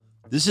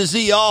This is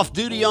the Off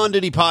Duty On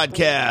Duty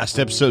Podcast,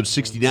 episode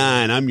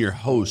 69. I'm your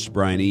host,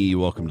 Brian E.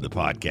 Welcome to the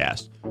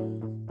podcast.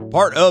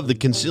 Part of the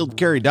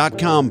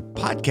ConcealedCarry.com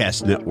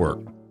podcast network.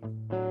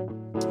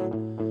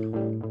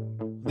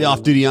 The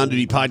Off Duty On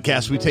Duty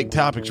Podcast, we take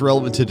topics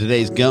relevant to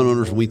today's gun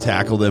owners and we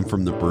tackle them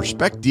from the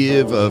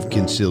perspective of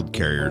concealed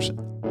carriers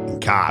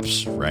and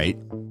cops, right?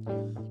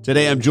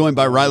 Today I'm joined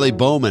by Riley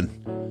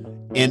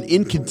Bowman. And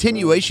in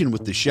continuation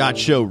with the SHOT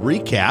Show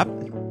recap,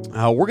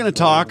 we're going to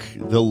talk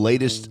the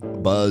latest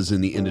buzz in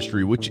the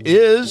industry, which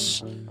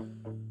is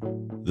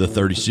the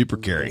 30 Super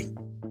Carry.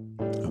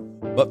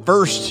 But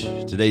first,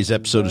 today's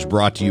episode is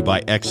brought to you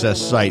by XS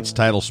Sights,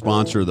 title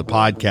sponsor of the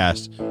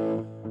podcast.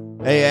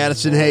 Hey,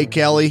 Addison. Hey,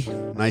 Kelly.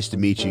 Nice to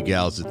meet you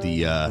gals at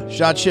the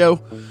SHOT Show.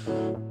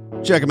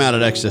 Check them out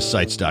at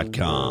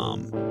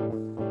xssights.com.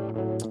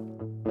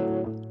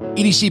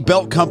 EDC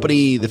Belt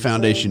Company, the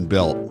Foundation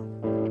Belt.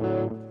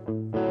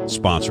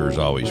 Sponsor as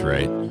always,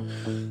 right?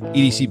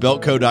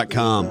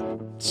 EDCBeltco.com.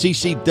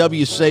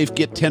 CCW Safe,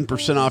 get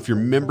 10% off your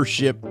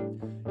membership.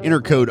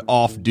 Enter code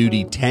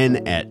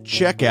OFFDUTY10 at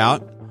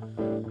checkout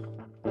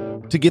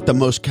to get the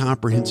most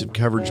comprehensive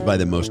coverage by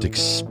the most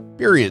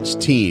experienced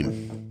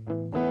team.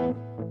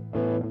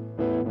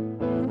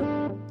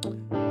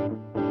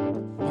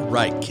 All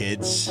right,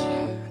 kids.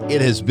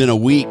 It has been a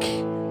week.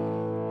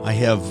 I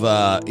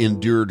have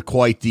endured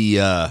quite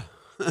the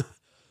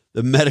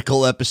the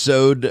medical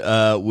episode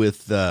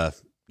with the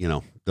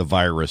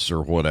virus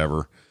or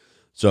whatever.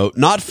 So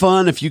not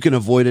fun. If you can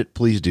avoid it,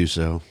 please do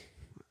so.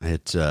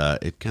 It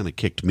kind of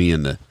kicked me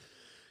in the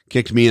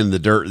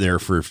dirt there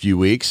for a few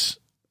weeks.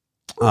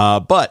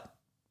 But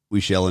we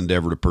shall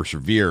endeavor to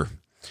persevere.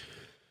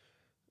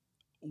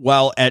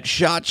 While at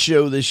SHOT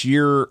Show this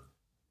year,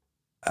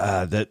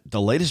 that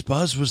the latest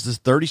buzz was the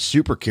 30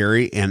 Super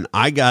Carry, and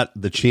I got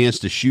the chance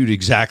to shoot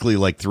exactly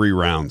like 3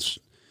 rounds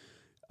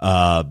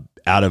out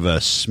of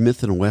a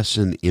Smith &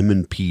 Wesson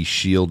M&P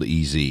Shield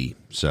EZ.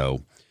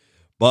 So,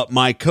 but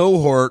my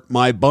cohort,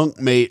 my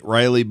bunkmate,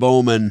 Riley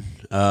Bowman,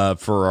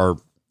 for our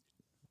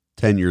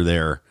tenure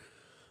there,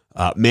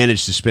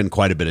 managed to spend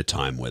quite a bit of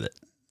time with it.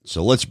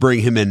 So let's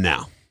bring him in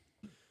now.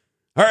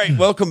 All right,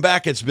 welcome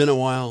back. It's been a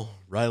while.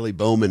 Riley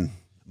Bowman,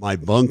 my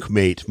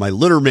bunkmate, my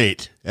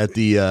littermate at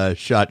the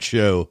SHOT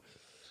Show.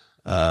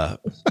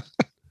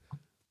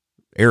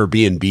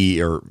 Airbnb,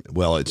 or,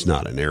 well, it's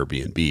not an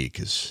Airbnb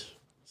because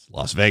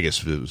Las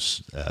Vegas. It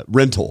was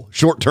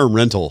short-term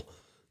rental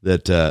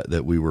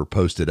that we were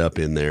posted up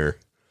in there.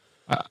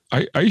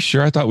 Are you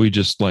sure? I thought we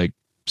just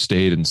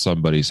stayed in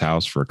somebody's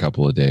house for a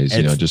couple of days.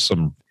 Just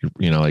some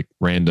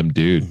random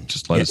dude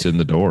just let us in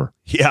the door.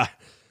 Yeah,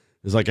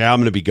 it was like, I'm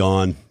going to be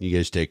gone. You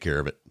guys take care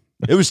of it.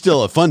 It was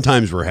still fun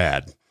times were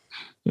had.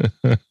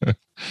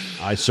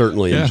 I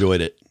certainly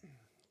enjoyed it.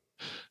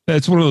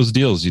 It's one of those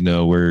deals,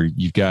 where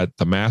you've got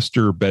the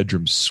master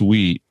bedroom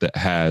suite that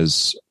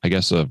has, I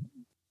guess, a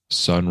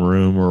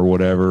sunroom or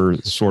whatever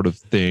sort of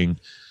thing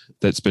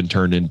that's been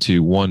turned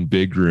into one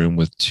big room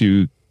with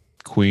 2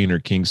 queen or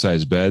king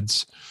size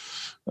beds.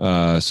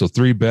 So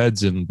 3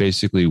 beds in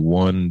basically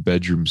one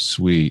bedroom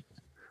suite.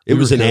 It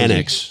was an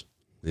annex.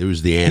 It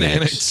was the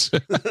annex.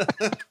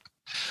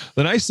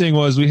 The nice thing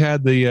was we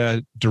had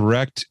the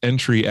direct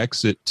entry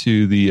exit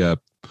to the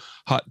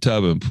hot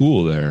tub and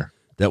pool there.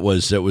 That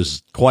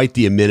was quite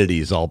the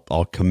amenities. I'll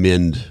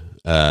commend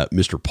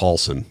Mr.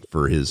 Paulson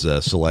for his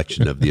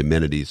selection of the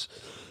amenities.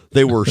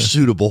 They were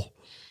suitable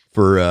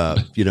for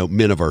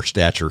men of our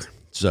stature.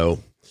 So,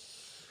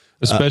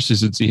 especially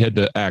since he had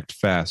to act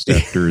fast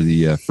after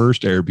the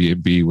first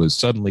Airbnb was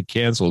suddenly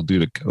canceled due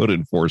to code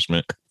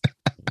enforcement.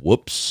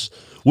 Whoops.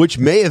 Which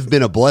may have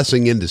been a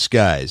blessing in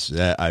disguise.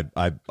 I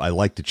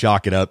like to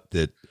chalk it up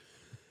that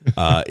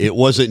it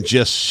wasn't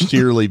just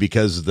sheerly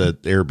because of the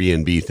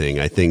Airbnb thing.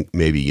 I think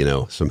maybe,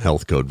 some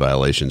health code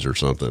violations or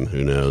something.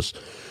 Who knows?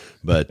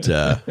 But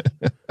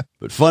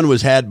fun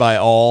was had by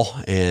all,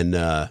 and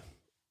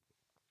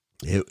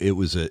it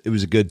was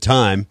a good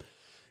time.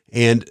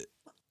 And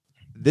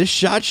this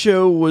SHOT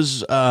Show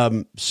was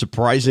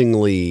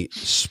surprisingly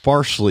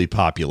sparsely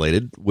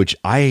populated, which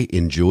I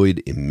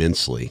enjoyed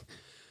immensely.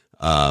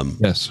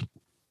 Yes.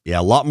 Yeah,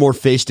 a lot more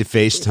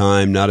face-to-face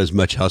time, not as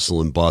much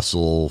hustle and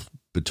bustle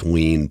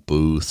between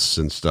booths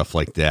and stuff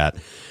like that.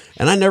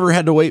 And I never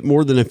had to wait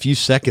more than a few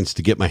seconds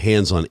to get my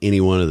hands on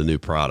any one of the new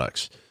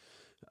products.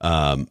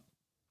 And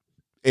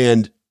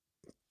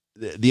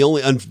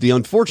the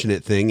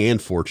unfortunate thing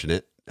and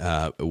fortunate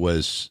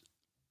was,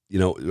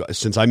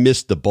 since I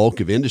missed the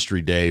bulk of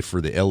industry day for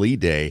the LE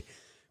day,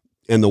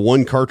 and the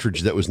one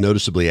cartridge that was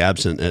noticeably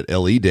absent at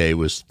LE day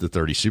was the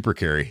 30 Super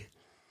Carry,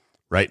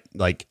 right?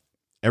 Like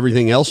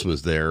everything else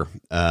was there.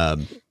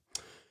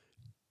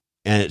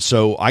 And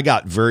so I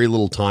got very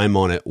little time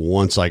on it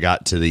once I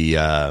got to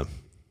the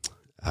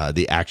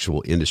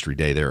actual industry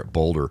day there at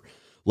Boulder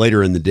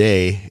later in the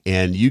day.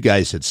 And you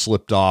guys had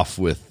slipped off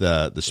with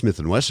the Smith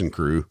 & Wesson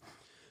crew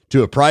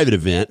to a private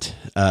event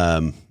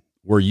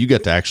where you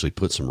got to actually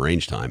put some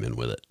range time in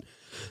with it.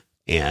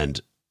 And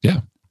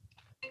yeah,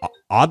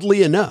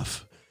 oddly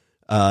enough,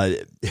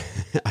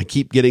 I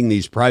keep getting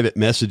these private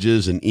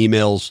messages and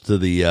emails to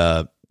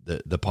the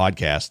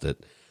podcast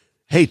that,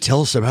 hey,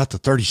 tell us about the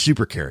 30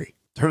 Super Carry.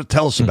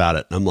 Tell us about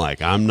it. And I'm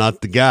like, I'm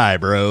not the guy,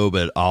 bro,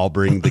 but I'll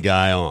bring the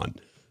guy on.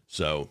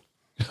 So,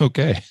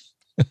 okay.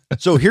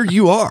 So here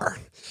you are.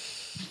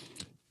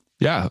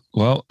 Yeah.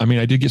 Well, I mean,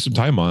 I did get some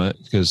time on it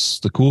because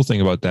the cool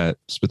thing about that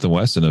Smith &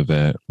 Wesson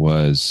event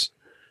was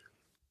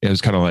it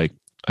was kind of like,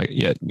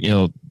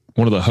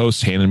 one of the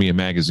hosts handed me a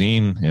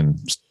magazine and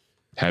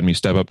had me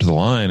step up to the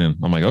line. And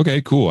I'm like,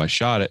 okay, cool. I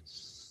shot it.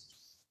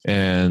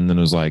 And then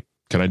it was like,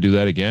 can I do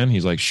that again?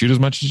 He's like, shoot as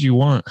much as you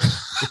want.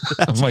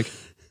 I'm like,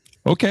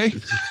 okay.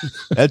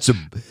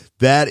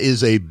 That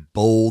is a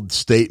bold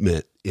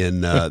statement in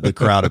the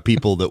crowd of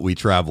people that we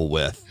travel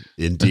with.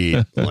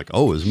 Indeed. I'm like,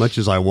 oh, as much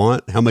as I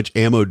want. How much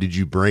ammo did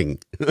you bring?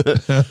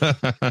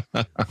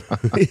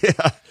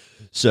 Yeah.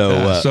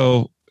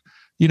 So,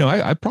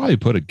 I probably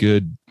put a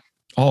good,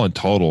 all in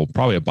total,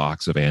 probably a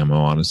box of ammo,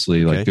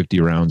 honestly, like 50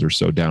 rounds or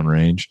so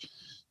downrange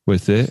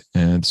with it.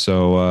 And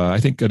so I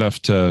think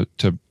enough to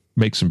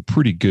make some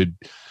pretty good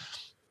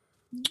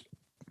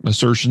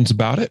assertions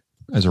about it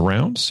as a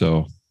round.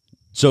 So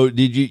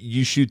did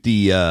you shoot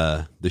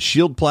the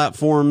Shield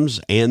platforms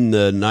and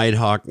the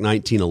Nighthawk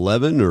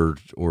 1911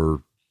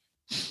 or?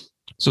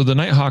 So the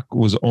Nighthawk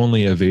was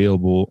only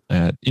available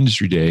at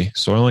Industry Day.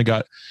 So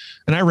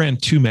I ran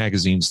 2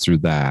 magazines through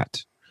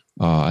that.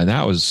 And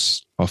that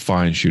was a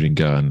fine shooting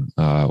gun.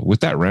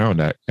 With that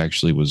round, I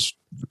actually was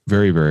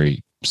very,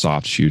 very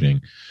soft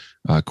shooting.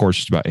 Of course,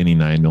 just about any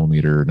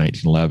 9mm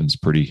 1911 is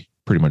pretty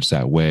much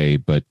that way.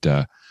 But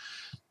I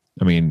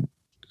mean,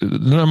 the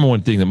number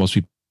one thing that most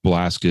people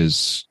ask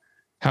is,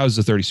 how does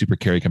the 30 Super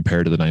Carry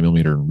compare to the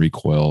 9mm in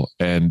recoil?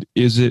 And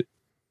is it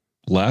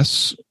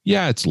less?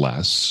 Yeah, it's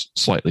less,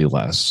 slightly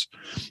less.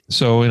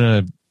 So in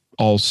a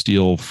all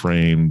steel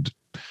framed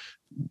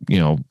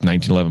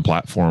 1911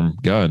 platform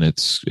gun,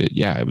 it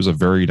was a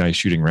very nice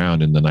shooting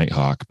round in the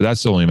Nighthawk, but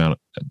that's the only amount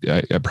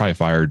I probably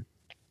fired.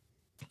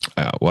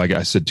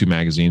 I said 2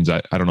 magazines.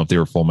 I don't know if they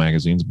were full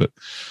magazines, but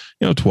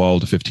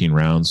 12 to 15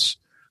 rounds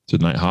to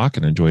the Nighthawk,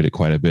 and enjoyed it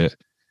quite a bit.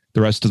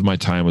 The rest of my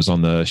time was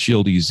on the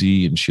Shield EZ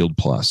and Shield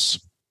Plus.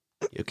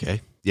 Okay.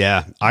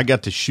 Yeah. I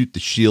got to shoot the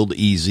Shield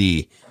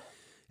EZ,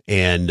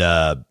 and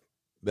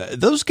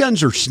those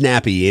guns are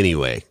snappy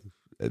anyway.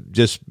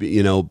 Just,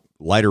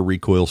 lighter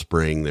recoil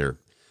spring.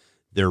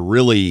 They're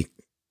really,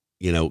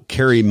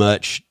 carry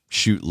much,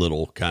 shoot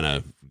little kind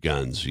of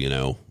guns,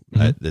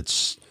 Mm-hmm.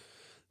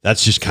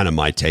 That's just kind of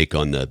my take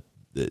on the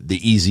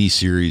EZ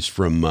series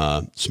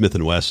from Smith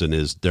 & Wesson.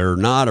 Is they're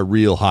not a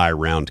real high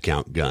round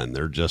count gun.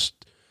 They're just,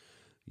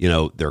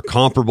 they're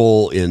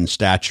comparable in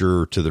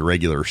stature to the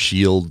regular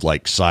Shield,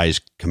 like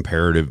size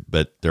comparative,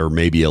 but they're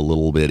maybe a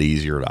little bit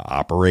easier to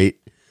operate.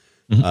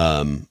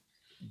 Mm-hmm.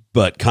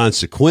 But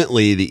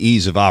consequently, the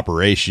ease of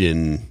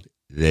operation,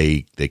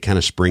 they kind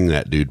of spring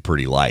that dude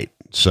pretty light.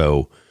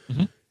 So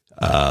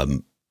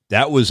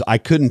I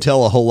couldn't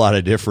tell a whole lot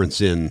of difference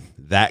in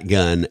that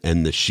gun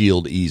and the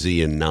Shield EZ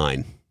and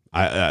 9.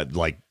 I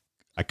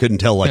couldn't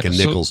tell a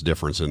nickel's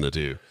difference in the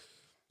two.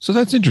 So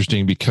that's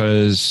interesting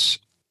because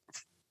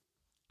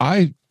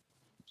my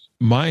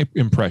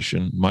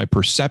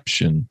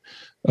perception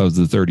of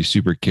the 30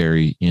 Super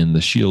Carry in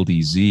the Shield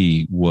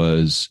EZ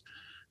was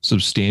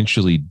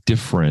substantially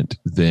different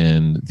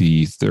than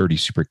the 30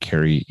 Super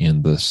Carry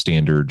in the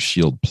standard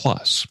Shield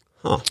Plus.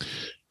 Huh.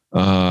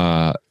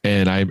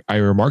 And I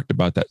remarked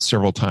about that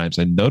several times.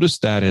 I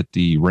noticed that at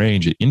the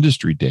range at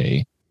Industry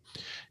Day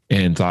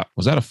and thought,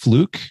 was that a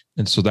fluke?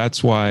 And so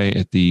that's why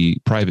at the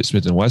private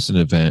Smith & Wesson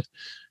event,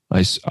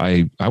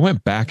 I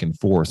went back and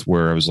forth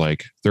where I was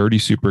like 30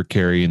 Super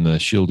Carry in the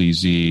Shield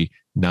EZ,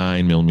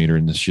 9mm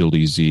in the Shield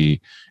EZ,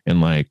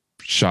 and like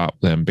shot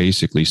them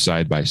basically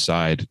side by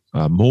side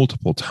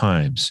multiple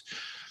times.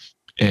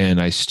 And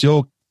I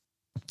still,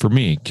 for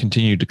me,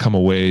 continued to come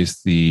away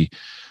with the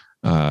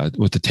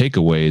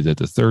takeaway that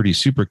the 30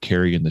 Super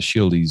Carry in the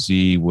Shield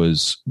EZ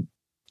was,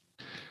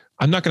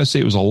 I'm not going to say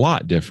it was a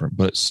lot different,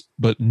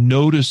 but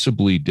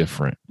noticeably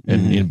different.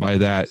 And by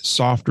that,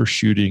 softer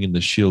shooting in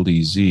the Shield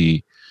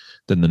EZ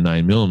than the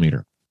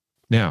 9mm.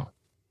 Now,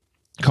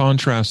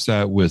 contrast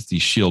that with the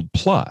Shield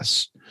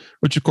Plus,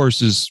 which of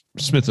course is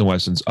Smith &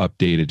 Wesson's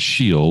updated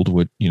Shield,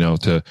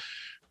 to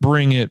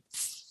bring it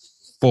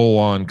full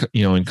on,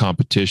 in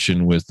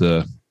competition with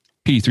the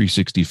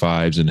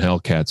P365s and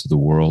Hellcats of the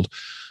world.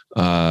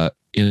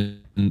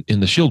 In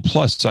the Shield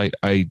Plus, I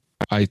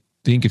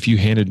think if you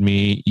handed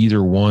me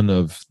either one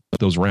of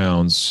those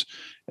rounds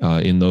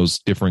in those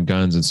different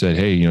guns and said,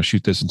 hey,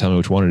 shoot this and tell me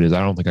which one it is,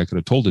 I don't think I could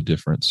have told the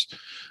difference.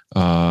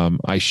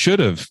 I should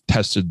have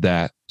tested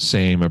that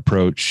same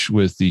approach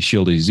with the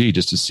Shield AZ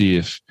just to see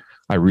if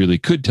I really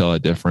could tell a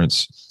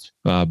difference,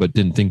 but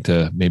didn't think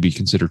to maybe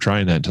consider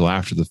trying that until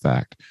after the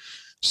fact.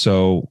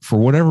 So for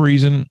whatever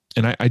reason,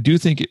 and I do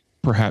think it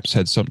perhaps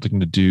had something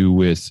to do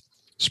with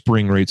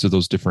spring rates of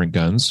those different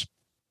guns.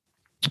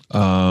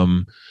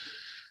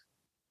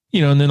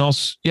 And then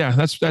also, yeah,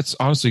 that's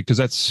honestly, because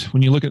that's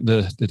when you look at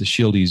the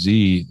Shield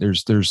EZ,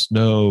 there's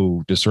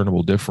no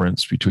discernible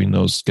difference between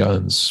those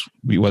guns,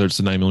 whether it's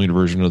the 9mm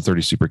version or the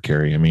 30 Super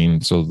Carry. I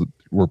mean, so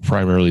we're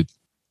primarily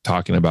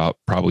talking about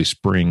probably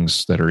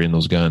springs that are in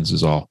those guns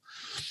is all.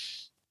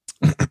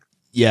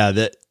 Yeah,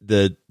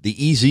 the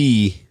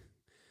EZ.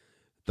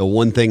 The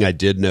one thing I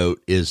did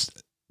note is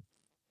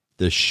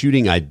the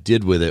shooting I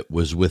did with it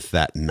was with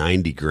that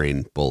 90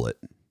 grain bullet.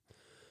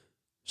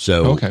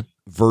 So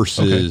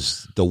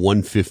versus the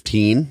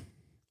 115.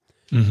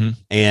 Mm-hmm.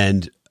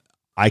 And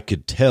I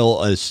could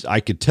tell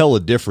a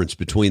difference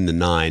between the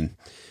 9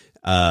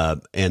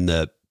 and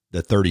the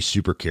 30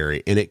 Super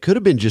Carry. And it could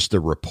have been just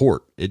the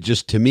report. It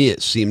just, to me,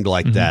 it seemed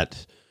like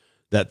that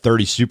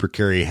 30 Super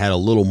Carry had a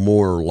little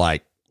more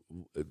like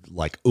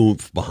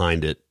oomph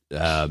behind it.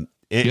 And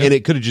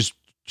it could have just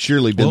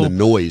surely been the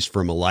noise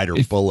from a lighter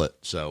bullet.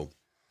 So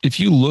if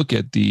you look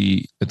at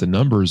the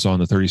numbers on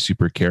the 30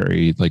 Super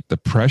Carry, like the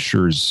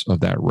pressures of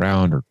that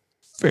round are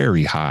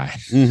very high.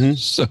 Mm-hmm.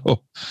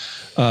 So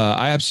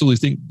I absolutely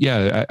think,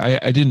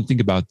 I didn't think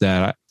about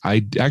that.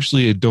 I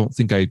actually don't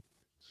think I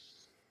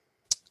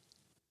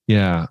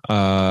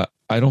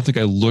don't think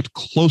I looked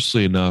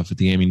closely enough at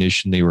the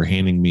ammunition they were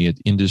handing me at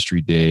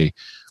Industry Day,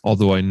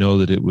 although I know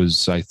that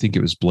I think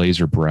it was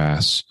Blazer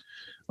brass.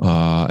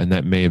 And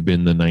that may have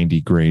been the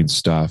 90 grain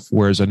stuff.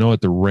 Whereas I know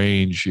at the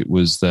range, it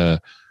was I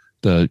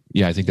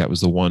think that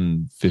was the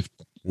 150.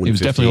 It was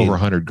definitely over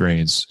 100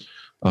 grains.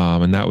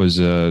 And that was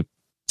a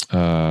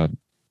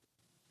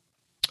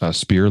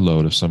spear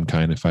load of some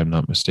kind, if I'm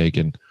not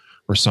mistaken,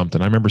 or something.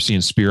 I remember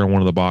seeing spear on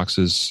one of the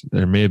boxes.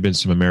 There may have been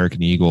some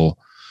American Eagle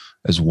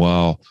as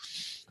well.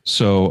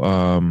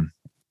 So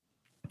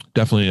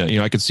definitely,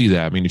 I could see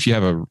that. I mean, if you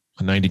have a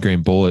 90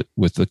 grain bullet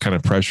with the kind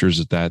of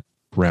pressures that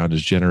round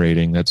is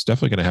generating, that's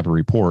definitely going to have a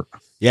report.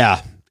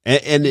 Yeah.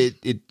 And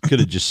it could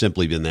have just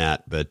simply been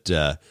that, but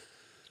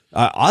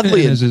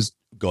oddly,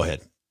 go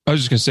ahead. I was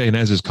just going to say, and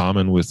as is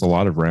common with a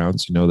lot of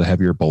rounds, the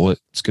heavier bullet,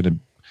 it's going to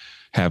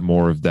have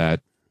more of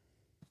that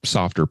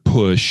softer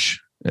push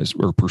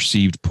or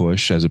perceived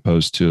push as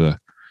opposed to a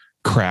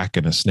crack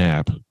and a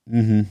snap.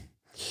 Mm-hmm.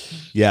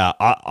 Yeah.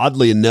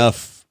 Oddly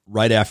enough,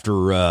 right after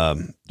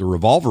the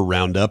revolver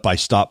roundup, I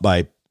stopped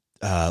by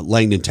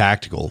Langdon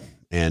Tactical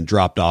and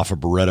dropped off a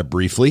Beretta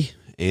briefly.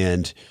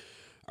 And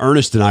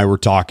Ernest and I were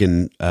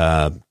talking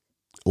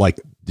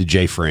like the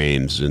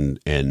J-frames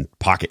and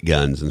pocket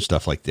guns and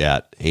stuff like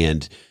that.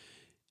 And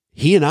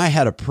he and I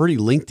had a pretty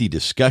lengthy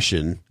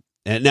discussion.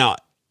 And now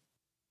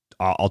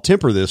I'll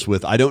temper this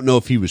with, I don't know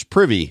if he was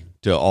privy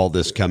to all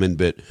this coming,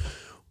 but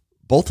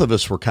both of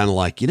us were kind of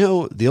like,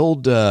 the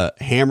old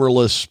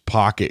hammerless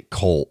pocket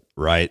Colt,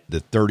 right? The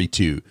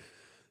 32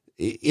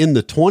 in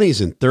the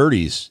 20s and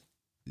 30s.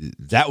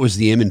 That was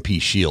the M&P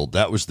Shield.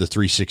 That was the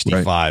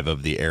 365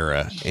 of the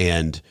era.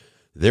 And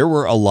there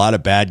were a lot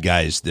of bad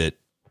guys that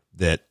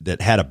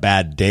had a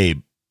bad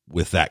day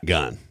with that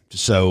gun.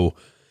 So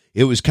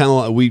it was kind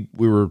of like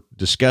we were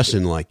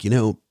discussing, like,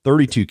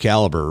 32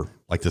 caliber,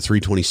 like the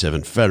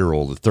 327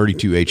 Federal, the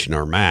 32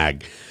 H&R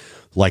mag,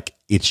 like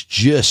it's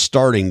just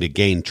starting to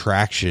gain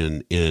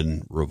traction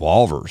in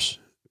revolvers.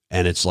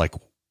 And it's like,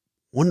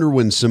 wonder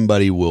when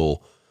somebody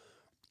will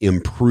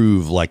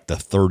improve like the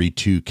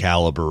 32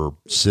 caliber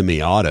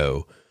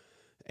semi-auto,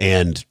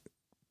 and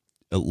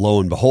lo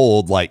and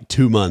behold, like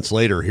 2 months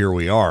later, here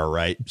we are.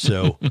 Right.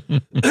 So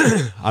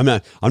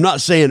I'm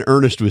not saying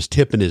Ernest was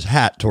tipping his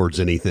hat towards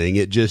anything.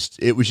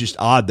 It was just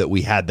odd that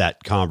we had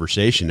that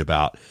conversation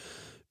about,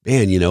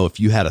 man, if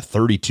you had a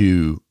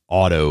 32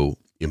 auto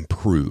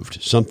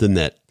improved, something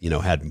that,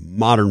 had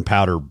modern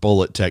powder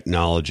bullet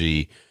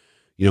technology,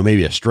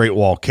 maybe a straight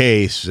wall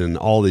case and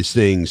all these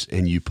things,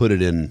 and you put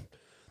it in,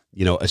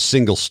 a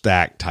single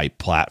stack type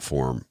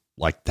platform,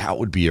 like that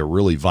would be a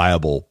really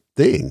viable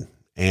thing.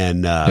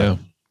 And I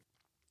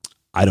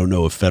don't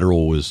know if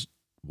Federal was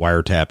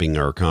wiretapping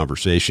our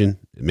conversation.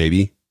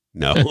 Maybe.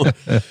 No.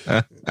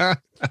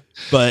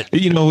 But,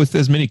 with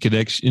as many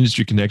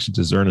industry connections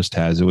as Ernest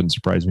has, it wouldn't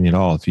surprise me at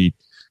all if he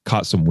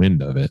caught some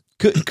wind of it.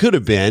 Could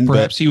have been.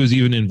 Perhaps he was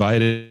even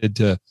invited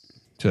to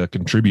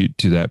contribute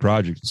to that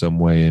project in some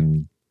way,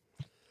 and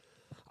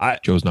I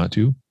chose not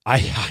to.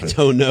 I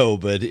don't know,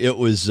 but it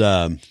was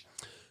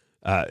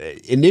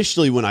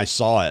initially when I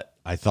saw it,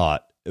 I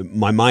thought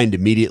my mind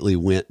immediately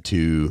went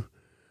to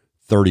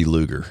 30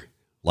 Luger,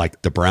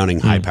 like the Browning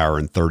high power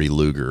in 30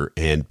 Luger.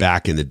 And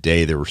back in the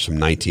day, there were some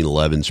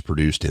 1911s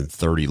produced in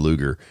 30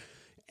 Luger,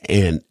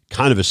 and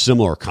kind of a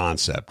similar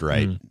concept,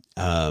 right?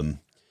 And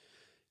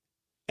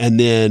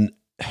then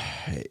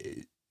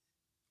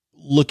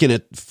looking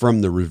at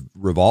from the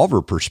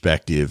revolver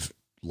perspective,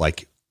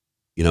 like,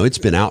 it's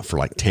been out for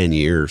like 10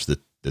 years, the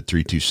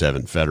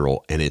 327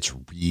 Federal, and it's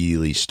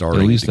really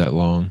starting. At least that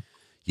long.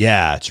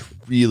 Yeah, it's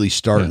really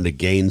starting to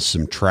gain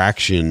some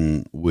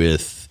traction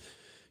with,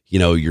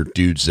 your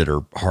dudes that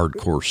are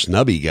hardcore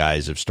snubby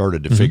guys have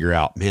started to figure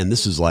out, man,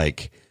 this is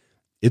like,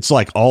 it's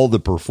like all the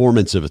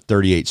performance of a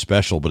 38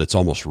 Special, but it's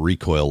almost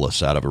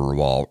recoilless out of a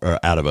revolver, or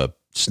out of a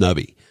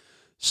snubby.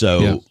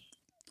 So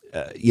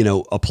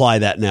apply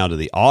that now to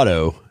the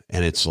auto,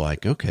 and it's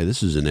like, okay,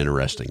 this is an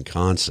interesting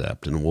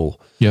concept, and we'll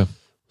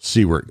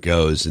see where it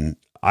goes. And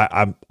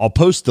I'll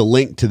post the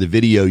link to the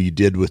video you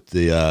did with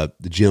the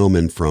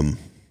gentleman from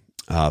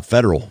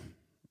Federal.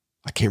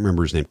 I can't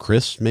remember his name.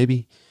 Chris,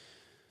 maybe.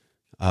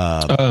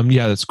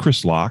 That's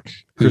Chris Locke.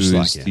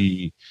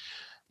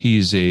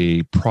 He's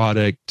a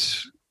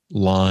product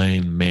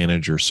line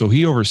manager. So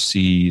he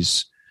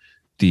oversees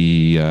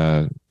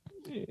the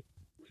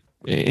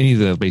any of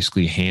the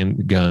basically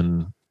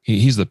handgun.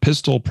 He's the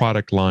pistol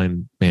product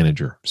line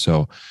manager.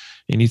 So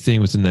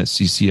anything within that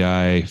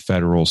CCI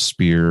Federal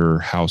Spear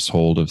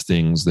household of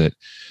things that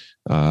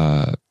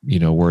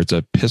where it's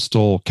a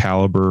pistol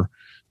caliber,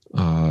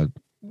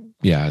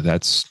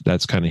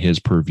 that's kind of his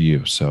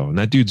purview. So, and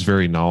that dude's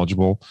very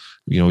knowledgeable.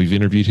 We've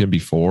interviewed him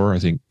before. I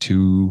think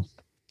two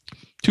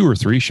or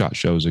three SHOT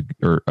Shows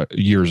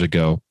years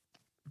ago.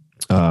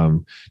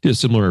 Did a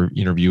similar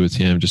interview with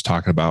him, just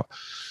talking about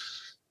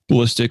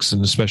ballistics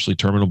and especially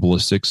terminal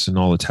ballistics and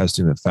all the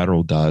testing that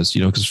Federal does.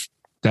 Because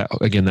that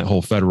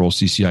whole Federal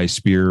CCI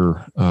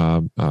Spear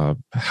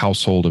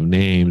household of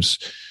names,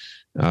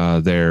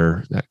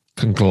 that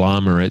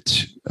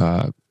conglomerate,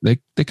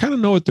 they kind of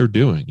know what they're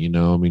doing.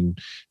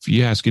 If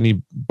you ask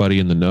anybody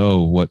in the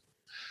know what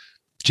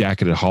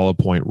jacketed hollow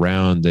point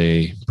round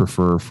they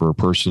prefer for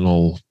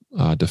personal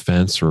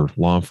defense or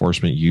law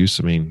enforcement use,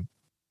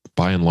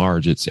 by and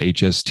large, it's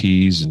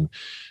HSTs and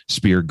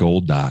Spear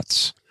gold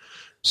dots.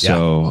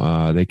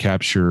 So they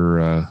capture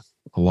a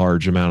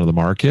large amount of the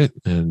market,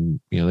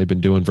 and they've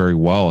been doing very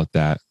well at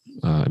that,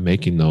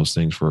 making those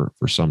things for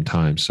some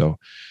time. So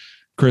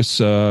Chris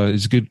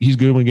is good. He's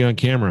good when he gets on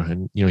camera,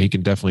 and he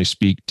can definitely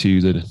speak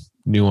to the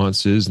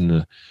nuances and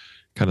the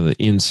kind of the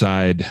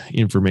inside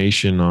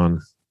information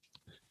on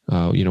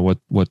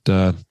what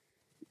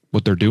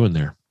they're doing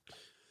there.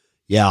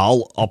 Yeah,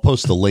 I'll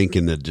post the link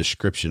in the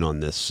description on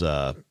this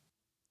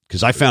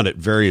because I found it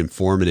very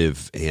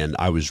informative, and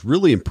I was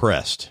really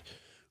impressed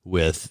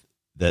with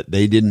that.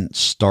 They didn't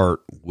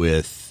start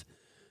with,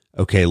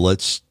 okay,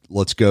 let's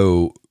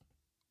go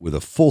with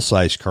a full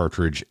size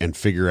cartridge and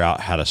figure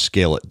out how to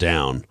scale it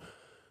down.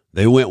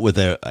 They went with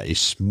a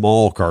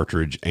small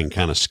cartridge and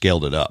kind of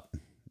scaled it up,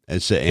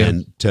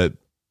 and to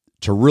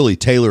really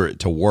tailor it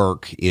to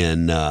work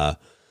in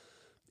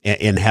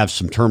and have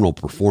some terminal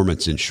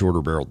performance in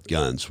shorter barreled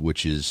guns,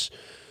 which is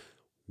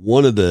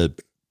one of the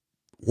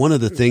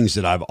things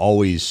that I've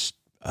always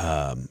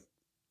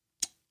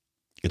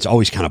it's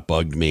always kind of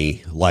bugged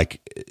me, like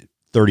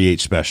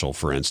 38 Special,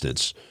 for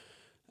instance.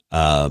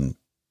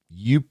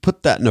 You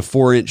put that in a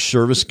 4-inch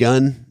service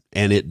gun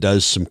and it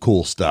does some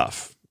cool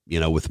stuff,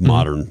 with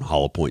modern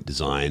hollow point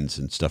designs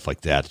and stuff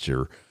like that.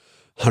 Your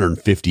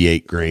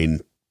 158 grain,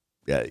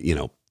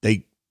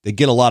 they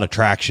get a lot of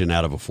traction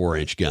out of a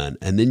 4-inch gun.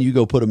 And then you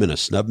go put them in a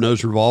snub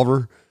nose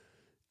revolver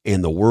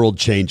and the world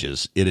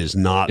changes. It is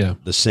not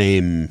the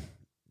same.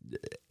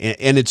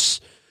 And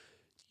it's,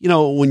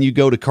 when you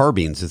go to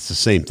carbines, it's the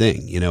same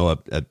thing. A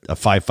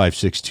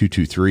 5.56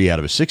 223 out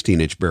of a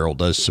 16-inch barrel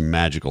does some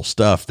magical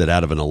stuff that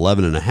out of an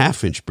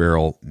 11.5-inch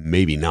barrel,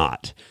 maybe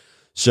not.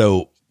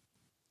 So,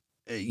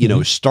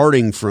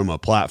 starting from a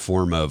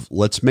platform of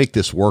let's make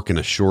this work in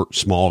a short,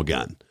 small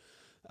gun,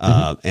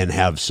 and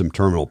have some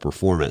terminal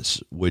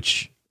performance,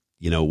 which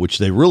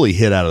they really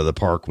hit out of the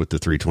park with the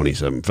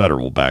 327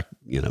 Federal back,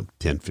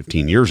 10,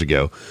 15 years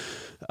ago.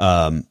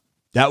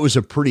 That was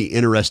a pretty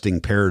interesting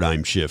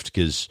paradigm shift,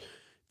 because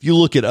if you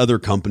look at other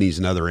companies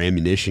and other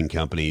ammunition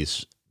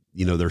companies,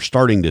 they're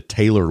starting to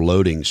tailor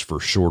loadings for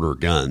shorter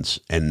guns,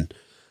 and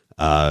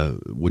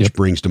which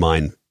brings to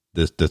mind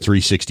the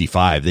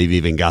 365. They've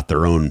even got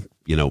their own,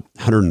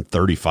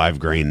 135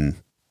 grain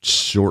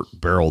short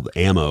barreled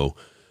ammo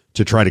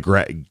to try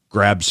to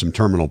grab some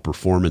terminal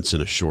performance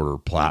in a shorter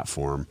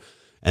platform.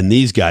 And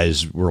these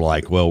guys were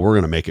like, well, we're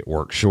going to make it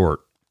work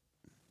short.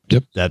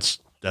 Yep.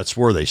 That's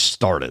where they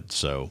started.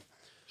 So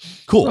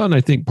cool. Well, and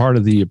I think part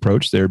of the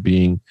approach there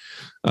being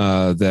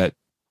that,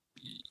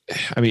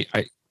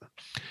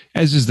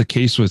 as is the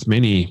case with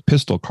many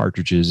pistol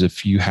cartridges,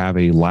 if you have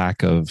a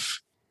lack of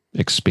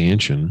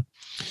expansion,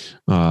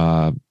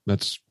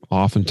 that's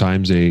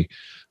oftentimes a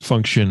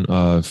function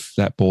of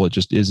that bullet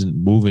just isn't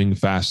moving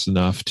fast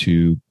enough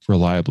to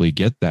reliably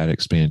get that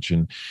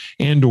expansion,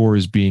 and or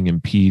is being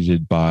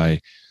impeded by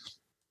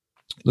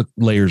the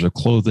layers of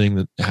clothing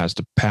that has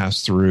to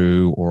pass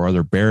through, or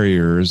other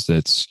barriers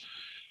that's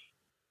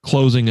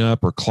closing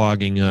up or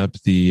clogging up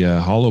the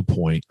hollow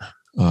point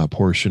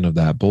portion of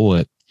that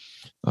bullet.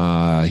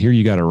 Here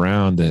you got a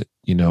round that,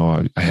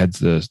 I had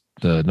the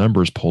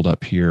numbers pulled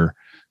up here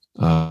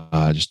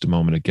just a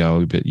moment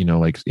ago, but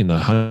like in the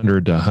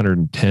 100 to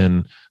 110,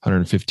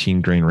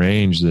 115 grain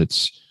range,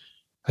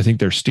 I think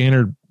their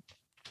standard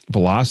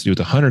velocity with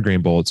 100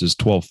 grain bullets is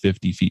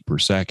 1250 feet per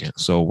second.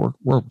 So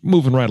we're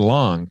moving right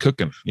along,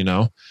 cooking,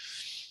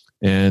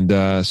 and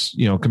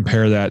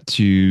compare that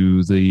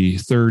to the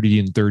 30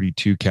 and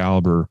 32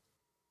 caliber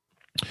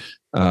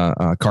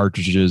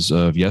cartridges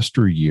of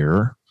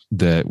yesteryear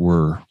that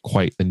were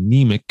quite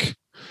anemic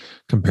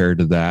compared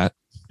to that.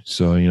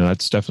 So,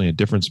 that's definitely a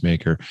difference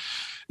maker.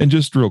 And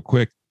just real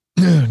quick,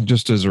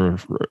 just as a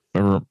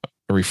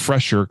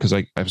refresher, because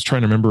I was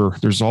trying to remember,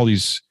 there's all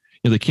these,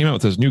 they came out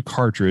with this new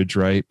cartridge,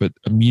 right? But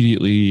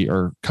immediately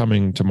are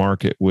coming to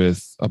market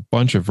with a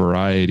bunch of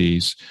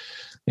varieties.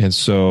 And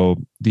so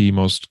the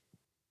most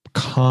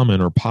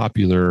common or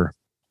popular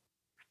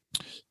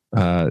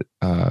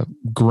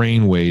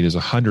grain weight is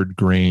 100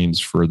 grains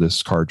for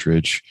this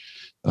cartridge,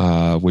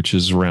 which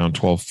is around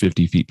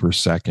 1250 feet per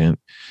second.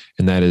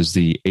 And that is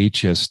the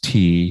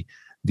HST,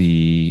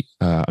 the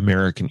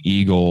American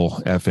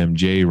Eagle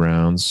FMJ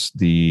rounds,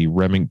 the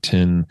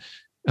Remington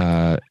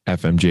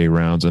FMJ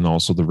rounds, and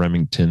also the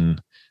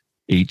Remington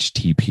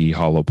HTP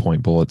hollow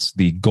point bullets.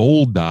 The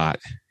gold dot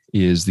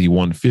is the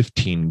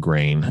 115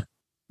 grain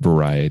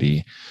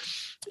variety,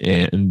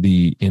 and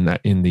the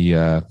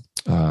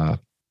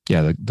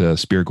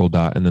Spear Gold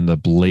Dot, and then the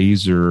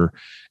Blazer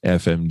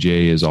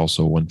FMJ is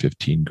also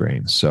 115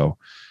 grains. So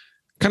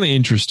kind of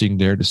interesting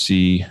there to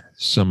see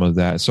some of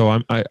that.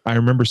 So I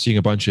remember seeing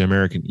a bunch of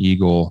American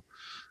Eagle,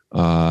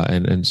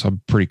 and so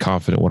I'm pretty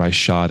confident what I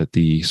shot at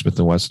the Smith &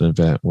 Wesson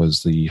event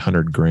was the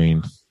 100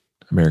 grain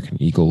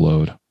American Eagle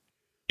load.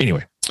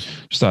 Anyway,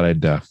 just thought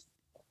I'd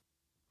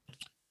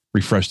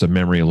refresh the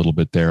memory a little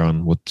bit there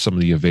on what some of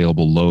the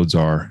available loads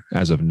are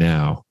as of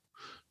now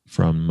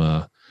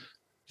from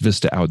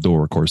Vista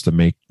Outdoor, of course,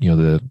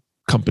 the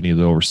company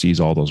that oversees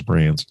all those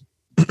brands.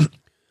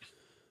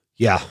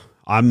 Yeah,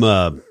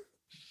 I'm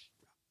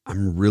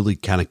really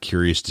kind of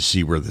curious to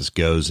see where this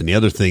goes. And the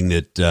other thing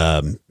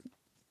that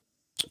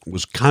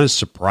was kind of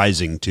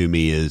surprising to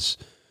me is,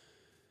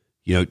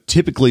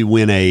 typically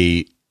when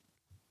a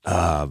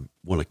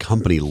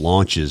company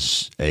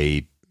launches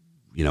a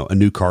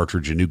new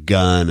cartridge, a new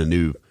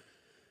gun,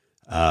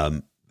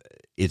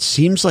 it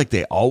seems like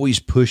they always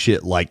push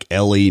it like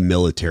LE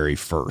military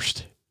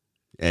first.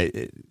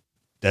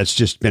 That's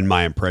just been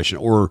my impression,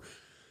 or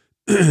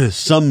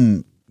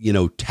some,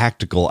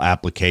 tactical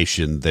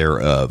application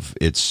thereof.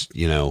 It's,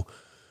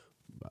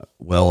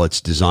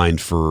 it's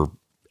designed for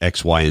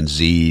X, Y, and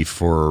Z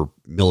for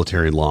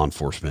military law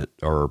enforcement,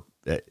 or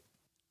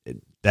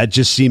that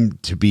just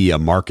seemed to be a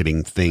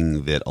marketing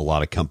thing that a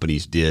lot of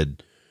companies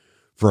did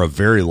for a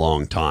very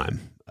long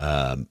time.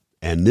 And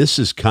this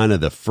is kind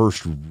of the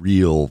first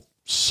real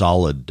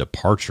solid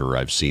departure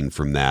I've seen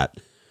from that,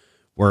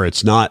 where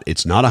it's not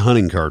a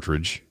hunting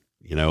cartridge,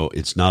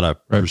 it's not a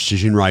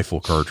precision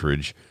rifle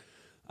cartridge,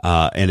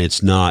 and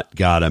it's not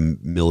got a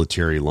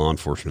military law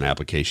enforcement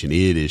application.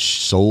 It is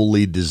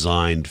solely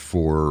designed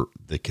for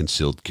the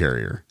concealed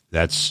carrier.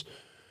 That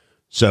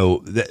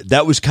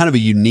was kind of a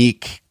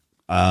unique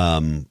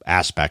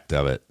aspect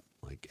of it.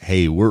 Like,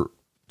 hey,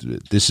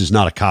 this is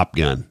not a cop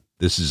gun.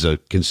 This is a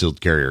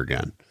concealed carrier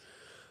gun.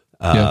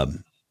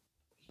 And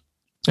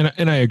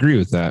I agree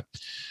with that,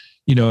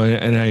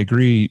 and I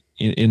agree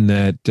in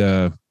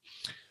that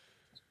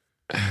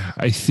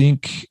I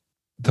think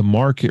the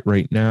market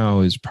right now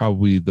is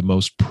probably the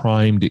most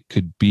primed it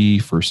could be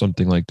for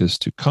something like this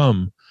to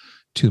come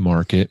to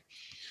market,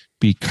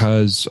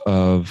 because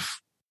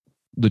of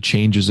the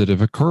changes that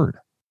have occurred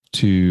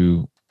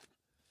to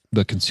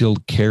the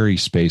concealed carry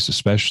space,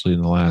 especially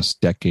in the last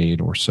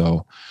decade or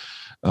so.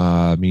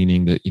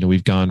 Meaning that,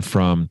 we've gone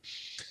from,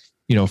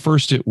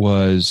 first it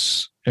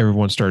was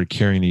everyone started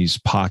carrying these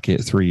pocket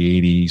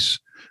 380s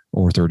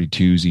or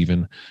 32s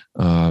even.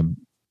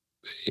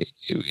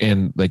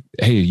 And like,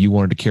 hey, you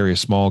wanted to carry a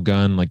small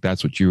gun, like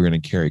that's what you were going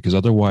to carry. Because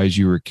otherwise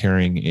you were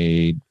carrying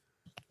a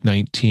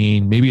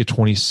 19, maybe a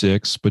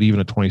 26, but even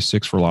a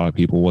 26 for a lot of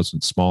people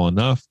wasn't small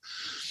enough.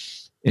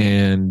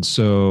 And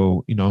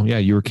so,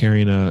 you were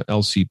carrying a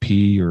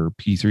LCP or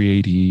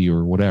P380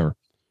 or whatever.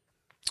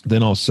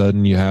 Then all of a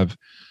sudden you have,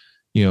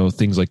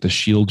 things like the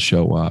Shield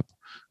show up,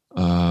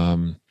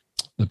 the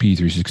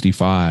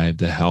P365,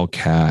 the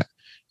Hellcat,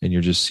 and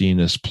you're just seeing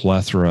this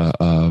plethora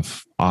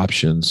of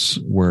options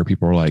where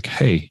people are like,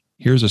 hey,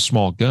 here's a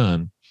small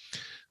gun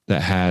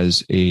that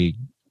has a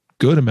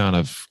good amount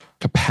of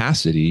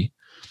capacity.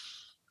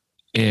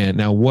 And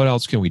now what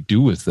else can we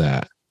do with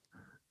that?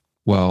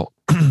 Well,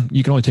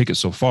 you can only take it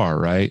so far,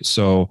 right?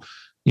 So,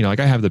 like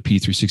I have the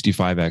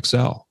P365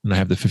 XL and I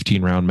have the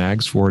 15 round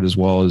mags for it, as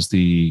well as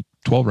the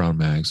 12 round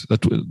mags.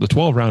 The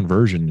 12 round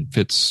version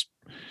fits,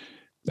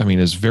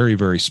 is very,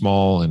 very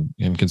small and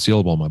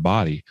concealable in my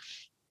body.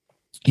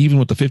 Even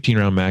with the 15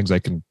 round mags, I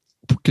can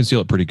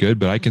conceal it pretty good,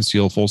 but I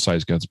conceal full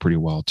size guns pretty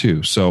well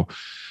too. So,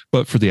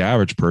 but for the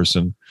average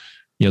person,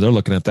 they're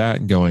looking at that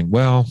and going,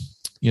 well,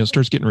 it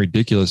starts getting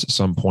ridiculous at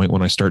some point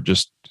when I start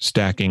just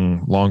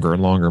stacking longer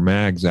and longer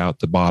mags out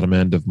the bottom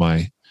end of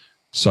my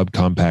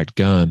subcompact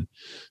gun.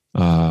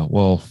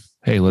 Well,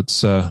 hey,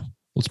 let's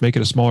make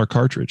it a smaller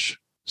cartridge.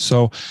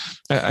 So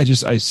I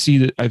see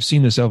that I've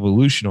seen this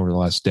evolution over the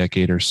last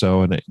decade or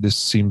so, and this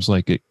seems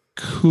like it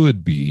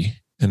could be,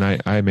 and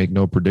I make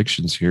no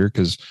predictions here,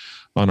 because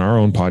on our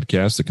own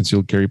podcast, the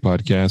Concealed Carry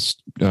podcast,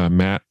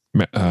 Matt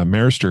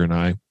Marister and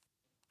I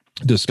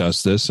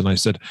discussed this, and I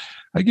said,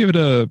 I give it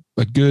a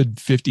good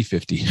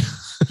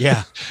 50-50.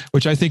 Yeah.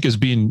 Which I think is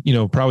being,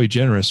 probably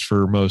generous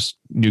for most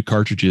new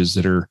cartridges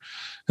that are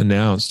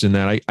announced, in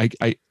that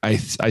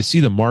I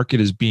see the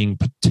market as being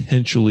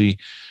potentially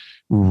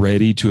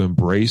ready to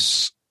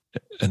embrace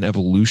an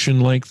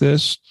evolution like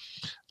this.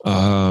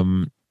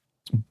 But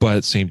at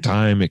the same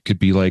time, it could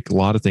be like a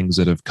lot of things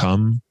that have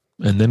come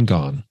and then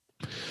gone.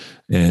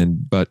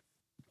 But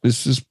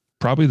this is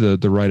probably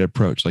the right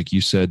approach, like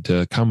you said,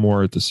 to come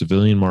more at the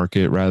civilian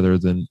market rather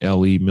than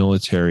LE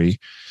military.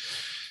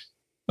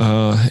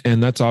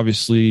 And that's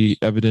obviously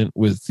evident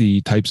with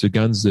the types of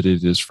guns that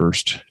it is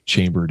first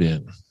chambered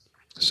in.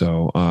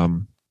 So, I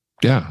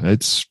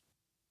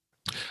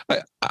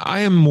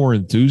am more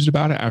enthused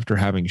about it after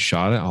having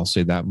shot it. I'll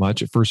say that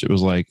much. At first it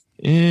was like,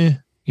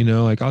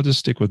 I'll just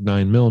stick with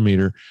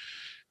 9mm.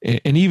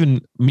 And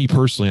even me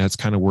personally, that's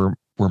kind of where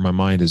my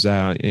mind is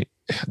at.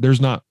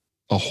 There's not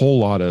a whole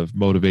lot of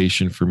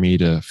motivation for me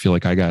to feel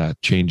like I got to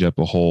change up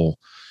a whole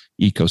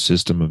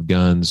ecosystem of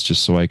guns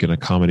just so I can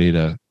accommodate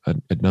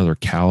another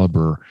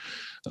caliber.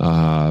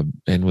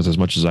 And with as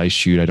much as I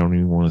shoot, I don't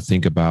even want to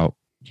think about,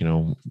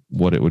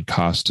 what it would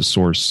cost to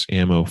source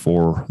ammo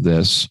for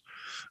this.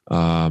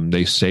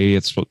 They say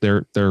it's what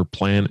their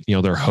plan,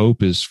 their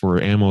hope is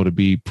for ammo to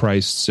be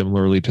priced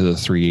similarly to the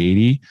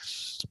 380.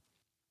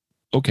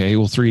 Okay,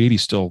 well, 380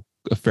 is still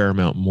a fair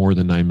amount more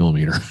than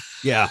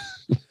 9mm. Yeah.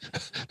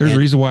 There's a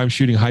reason why I'm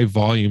shooting high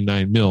volume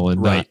 9mm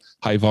and not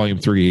high volume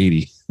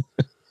 380.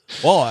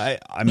 Well,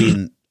 I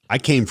mean, I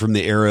came from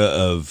the era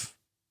of,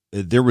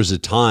 there was a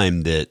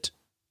time that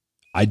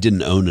I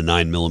didn't own a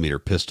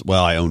 9mm pistol.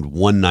 Well, I owned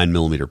one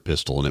 9mm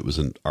pistol, and it was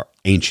an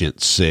ancient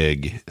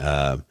SIG.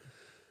 And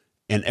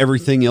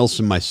everything else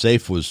in my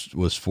safe was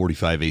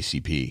 45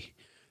 ACP,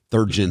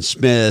 3rd Gen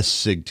Smiths,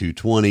 SIG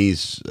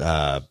 220s,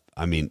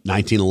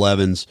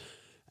 1911s.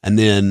 And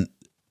then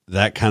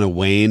that kind of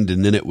waned.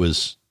 And then it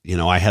was,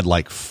 I had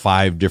like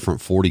 5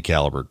 different 40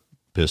 caliber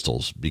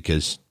pistols,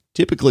 because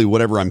typically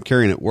whatever I'm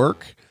carrying at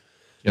work,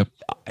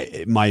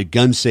 my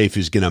gun safe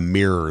is going to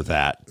mirror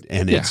that.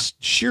 And it's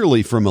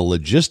surely from a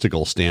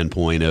logistical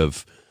standpoint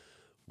of,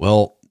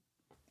 well,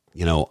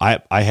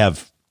 I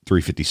have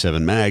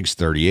 357 mags,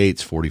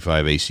 38s,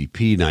 45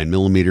 ACP,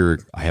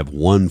 9mm. I have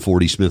one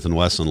 40 Smith &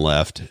 Wesson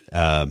left.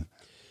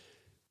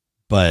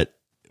 But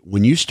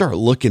when you start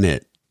looking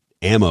at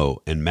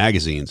ammo and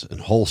magazines and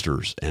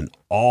holsters and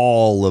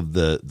all of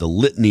the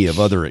litany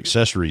of other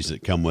accessories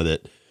that come with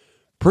it,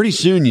 pretty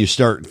soon you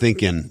start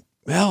thinking,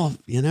 well,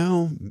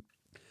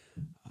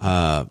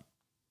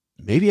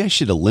 maybe I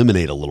should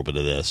eliminate a little bit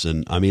of this.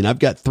 And I mean, I've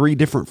got 3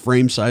 different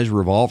frame size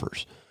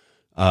revolvers,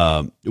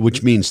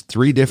 which means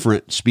 3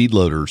 different speed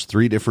loaders,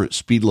 3 different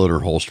speed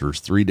loader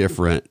holsters, 3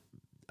 different,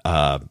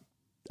 3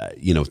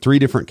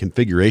 different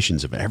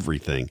configurations of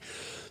everything.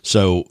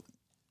 So,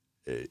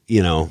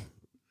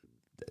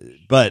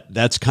 but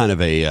that's kind of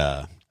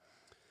a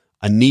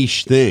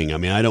niche thing. I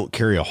mean, I don't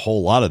carry a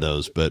whole lot of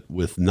those, but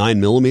with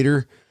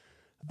 9mm,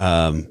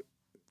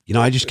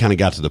 I just kind of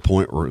got to the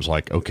point where it was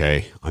like,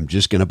 okay, I'm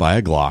just going to buy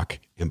a Glock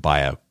and buy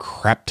a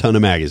crap ton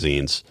of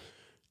magazines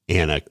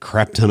and a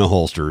crap ton of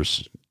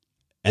holsters.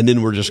 And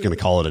then we're just going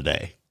to call it a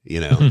day,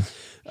 Yep.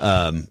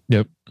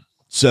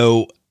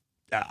 So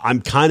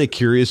I'm kind of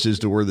curious as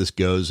to where this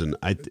goes, and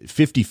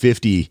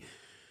 50-50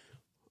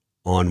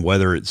 on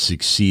whether it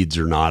succeeds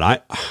or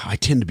not. I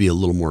tend to be a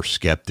little more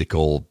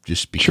skeptical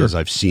just because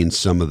I've seen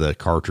some of the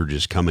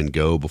cartridges come and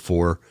go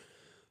before.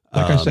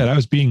 Like I said, I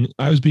was being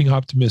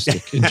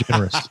optimistic and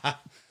generous.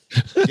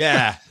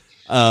 Yeah.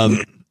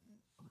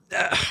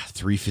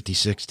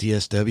 356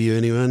 TSW,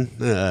 anyone?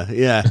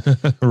 Yeah.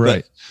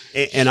 Right.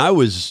 But, and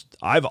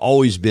I've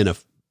always been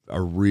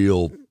a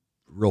real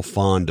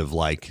fond of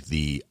like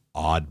the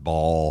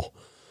oddball,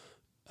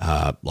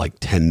 like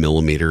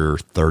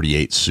 10mm,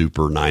 38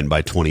 Super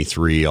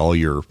 9x23, all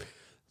your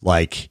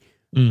like,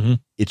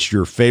 it's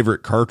your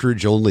favorite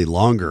cartridge, only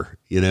longer,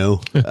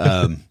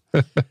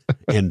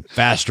 and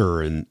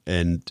faster and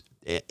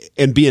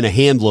being a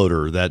hand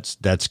loader,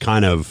 that's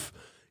kind of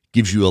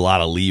gives you a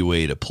lot of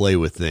leeway to play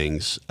with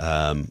things.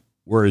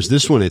 Whereas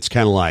this one, it's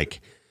kind of like,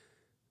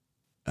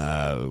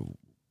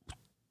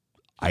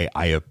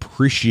 I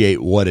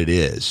appreciate what it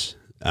is.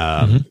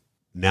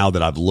 Now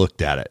that I've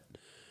looked at it,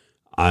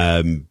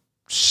 I'm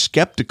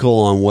skeptical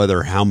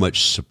on how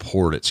much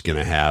support it's going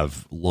to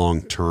have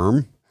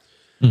long-term.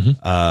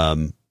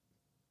 Because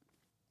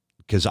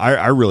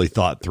I really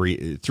thought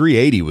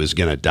 380 was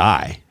going to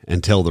die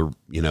until the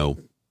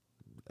Ruger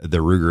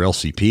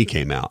LCP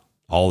came out.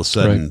 All of a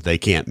sudden, they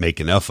can't make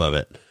enough of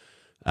it.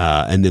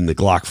 And then the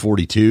Glock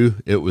 42,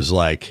 it was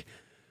like,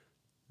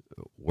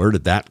 where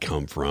did that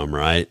come from,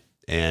 right?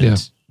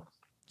 And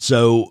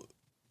so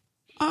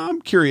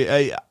I'm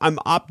curious. I'm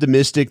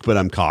optimistic, but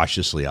I'm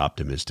cautiously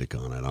optimistic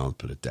on it. I'll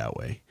put it that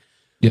way.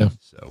 Yeah.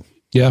 So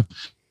yeah.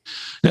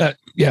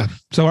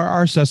 So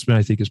our assessment,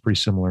 I think, is pretty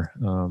similar.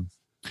 Can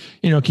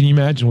you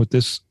imagine what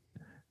this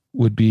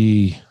would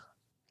be,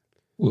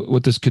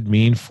 what this could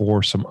mean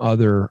for some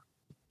other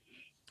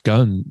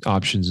gun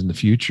options in the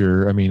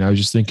future. I mean, I was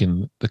just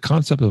thinking the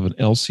concept of an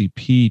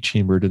LCP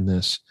chambered in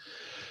this.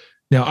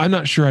 Now, I'm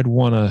not sure I'd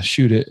want to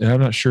shoot it, and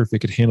I'm not sure if it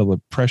could handle the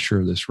pressure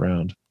of this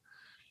round.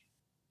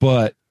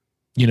 But,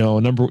 you know,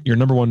 your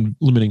number one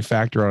limiting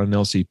factor on an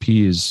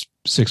LCP is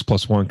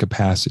 6+1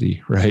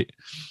 capacity, right?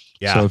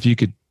 Yeah. So if you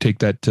could take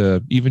that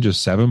to even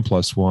just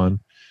 7+1,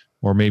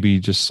 or maybe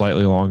just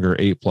slightly longer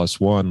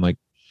 8+1, like,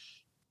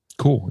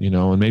 cool, you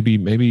know, and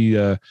maybe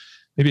a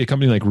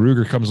company like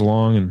Ruger comes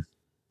along and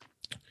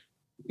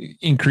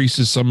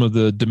increases some of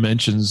the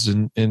dimensions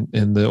and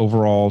the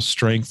overall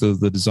strength of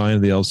the design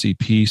of the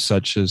LCP,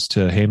 such as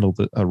to handle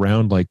a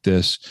round like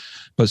this,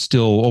 but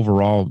still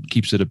overall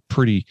keeps it a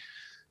pretty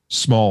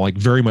small, like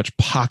very much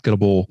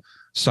pocketable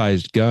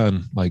sized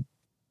gun. Like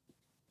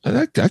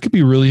that could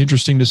be really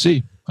interesting to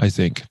see, I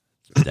think.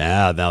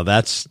 Yeah, now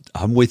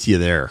I'm with you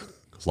there.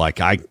 Like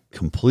I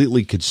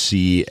completely could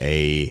see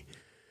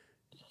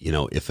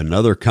if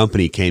another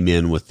company came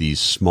in with these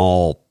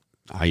small,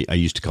 I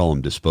used to call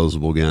them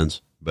disposable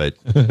guns, but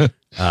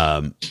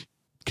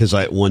because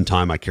at one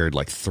time I carried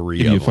like three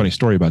of them. Give you a funny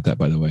story about that,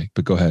 by the way,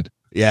 but go ahead.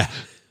 Yeah.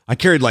 I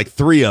carried like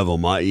three of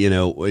them, in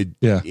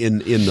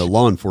the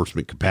law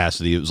enforcement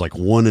capacity. It was like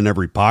one in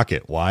every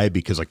pocket. Why?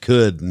 Because I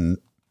could, and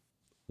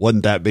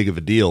wasn't that big of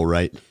a deal.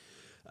 Right.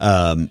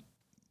 And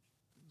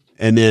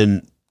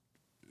then,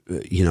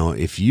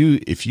 if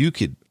you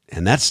could,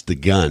 and that's the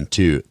gun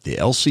too, the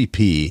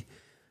LCP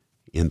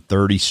in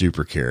 30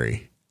 super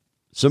carry,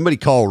 somebody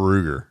call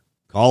Ruger,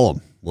 call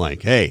them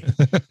like, hey,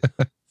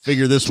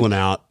 figure this one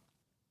out.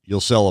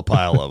 You'll sell a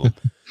pile of them.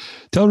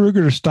 Tell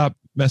Ruger to stop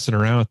messing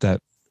around with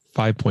that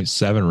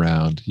 5.7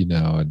 round,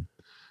 and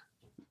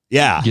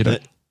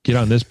get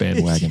on this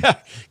bandwagon. Yeah,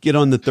 get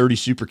on the 30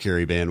 super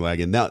carry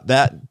bandwagon. Now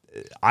that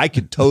I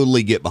could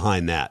totally get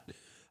behind that.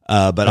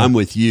 But I'm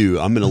with you.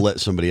 I'm going to let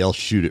somebody else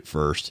shoot it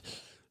first,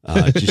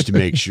 just to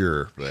make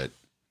sure. But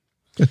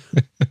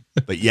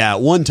yeah,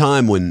 one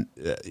time when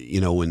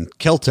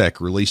Keltec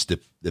released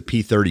the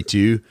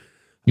P32,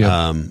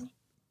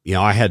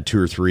 I had 2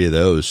 or 3 of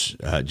those.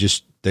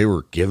 They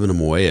were giving them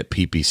away at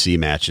PPC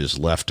matches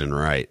left and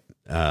right.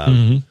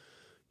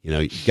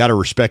 You got to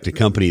respect a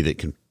company that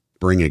can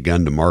bring a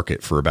gun to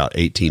market for about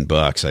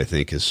 $18, I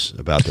think is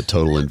about the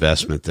total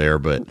investment there,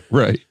 but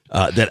right.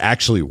 That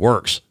actually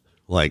works.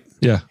 Like,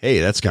 hey,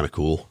 that's kind of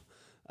cool.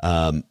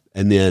 And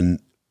then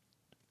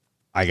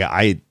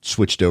I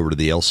switched over to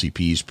the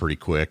LCPs pretty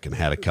quick and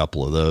had a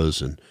couple of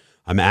those. And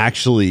I'm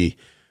actually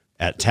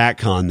at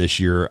TACCon this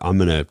year.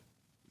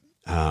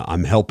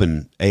 I'm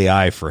helping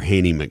AI for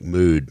Haney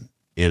McMood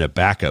in a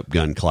backup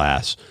gun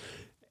class.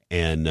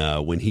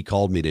 And when he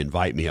called me to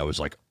invite me, I was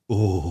like,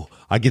 oh,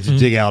 I get to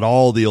dig out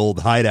all the old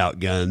hideout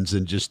guns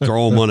and just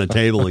throw them on a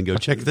table and go,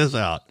 check this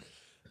out.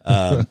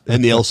 And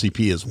the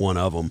LCP is one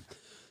of them.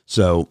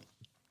 So,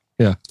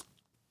 yeah.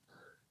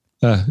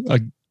 I'll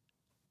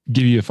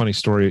give you a funny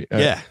story.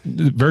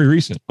 Very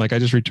recent. Like I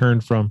just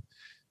returned from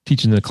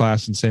teaching the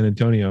class in San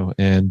Antonio.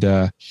 And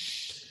so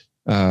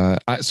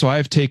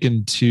I've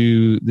taken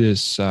to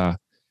this,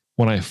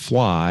 when I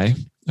fly,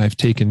 I've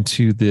taken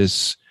to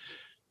this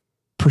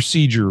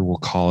procedure, we'll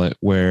call it,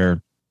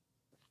 where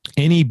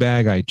any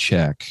bag I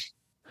check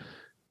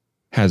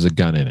has a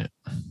gun in it,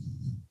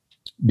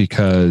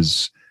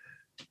 because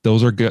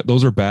those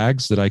are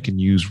bags that I can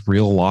use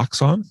real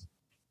locks on,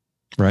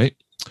 right?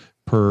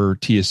 Per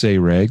TSA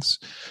regs.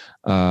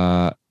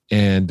 Now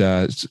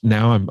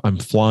I'm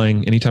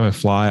flying. Anytime I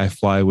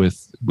fly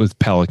with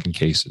Pelican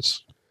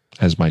cases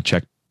as my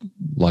check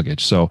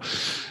luggage. So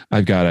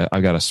I've got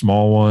a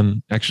small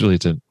one. Actually,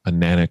 it's a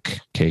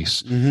Nanic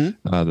case,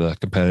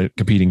 the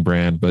competing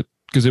brand, but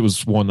because it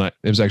was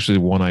actually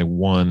one I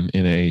won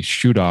in a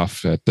shoot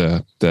off at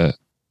the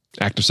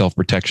Active Self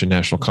Protection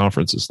National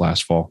Conference this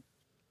last fall.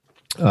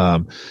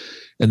 And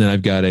then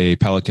I've got a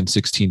Pelican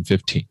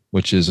 1615,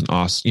 which is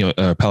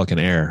a Pelican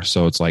Air.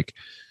 So it's like,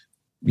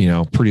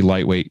 pretty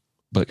lightweight,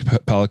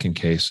 but Pelican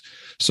case.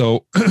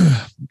 So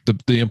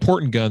the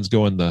important guns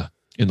go in the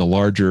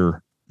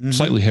larger,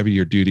 slightly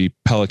heavier duty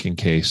Pelican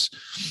case.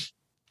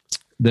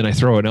 Then I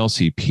throw an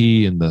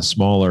LCP in the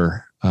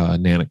smaller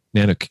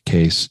Nanic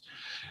case,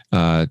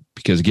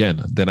 because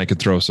again, then I could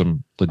throw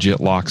some legit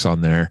locks on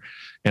there.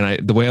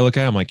 And the way I look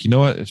at it, I'm like, you know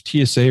what? If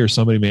TSA or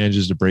somebody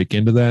manages to break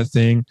into that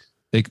thing,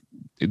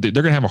 they're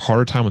going to have a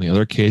harder time on the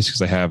other case because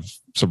they have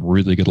some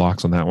really good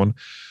locks on that one.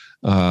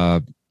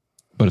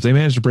 But if they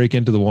manage to break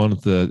into the one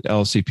with the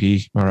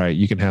LCP, all right,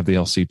 you can have the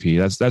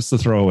LCP. That's the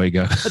throwaway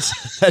gun.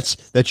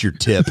 That's your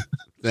tip.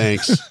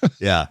 Thanks.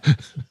 Yeah.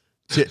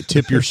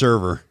 Tip your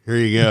server. Here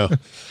you go.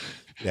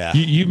 Yeah.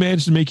 You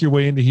managed to make your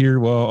way into here.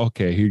 Well,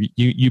 okay. Here,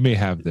 you may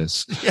have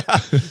this. Yeah.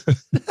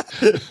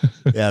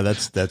 Yeah.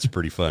 That's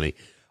pretty funny.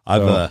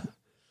 I've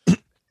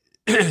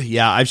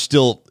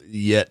still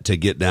yet to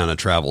get down a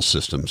travel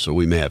system, so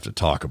we may have to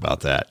talk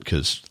about that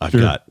because I've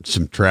got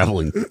some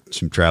traveling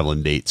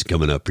dates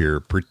coming up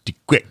here pretty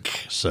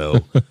quick.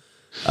 So,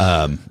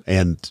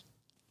 and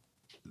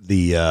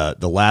the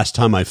last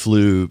time I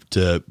flew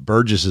to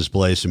Burgess's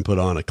place and put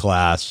on a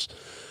class,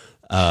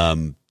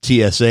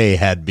 TSA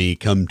had me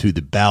come to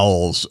the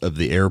bowels of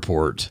the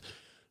airport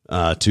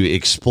to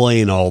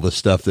explain all the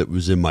stuff that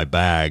was in my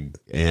bag.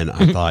 And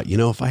I thought,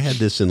 if I had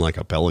this in like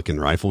a Pelican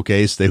rifle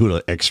case, they would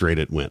have x-rayed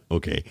it and went,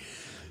 okay.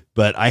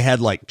 But I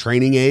had like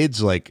training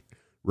aids, like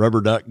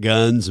rubber duck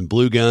guns and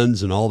blue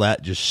guns and all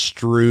that just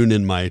strewn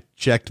in my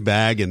checked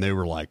bag. And they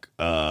were like,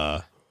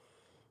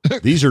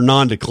 these are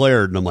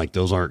non-declared. And I'm like,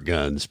 those aren't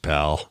guns,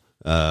 pal.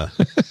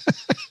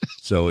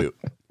 So it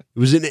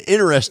was an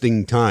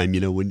interesting time,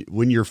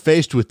 when you're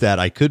faced with that.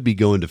 I could be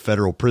going to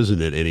federal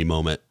prison at any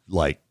moment,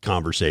 like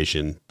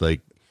conversation.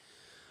 Like,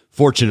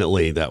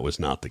 fortunately, that was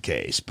not the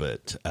case.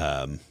 But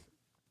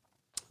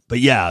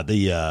yeah,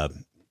 the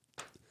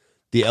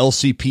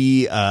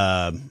LCP,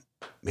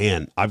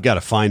 man, I've got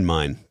to find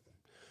mine.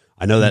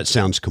 I know that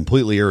sounds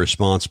completely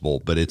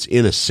irresponsible, but it's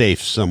in a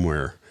safe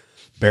somewhere,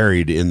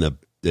 buried in the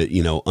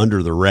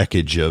under the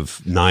wreckage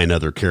of 9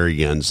 other carry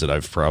guns that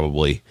I've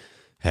probably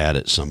had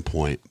at some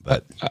point.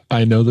 But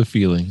I know the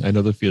feeling.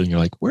 You're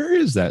like, where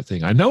is that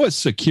thing? I know it's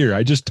secure.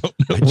 I just don't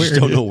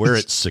know where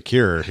it's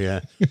secure.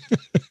 Yeah.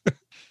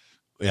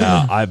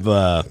 Yeah. I've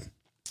got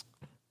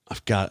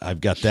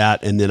that.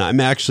 And then I'm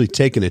actually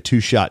taking a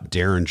 2-shot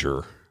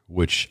Derringer,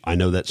 which I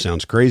know that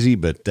sounds crazy,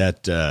 but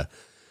that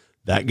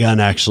gun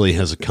actually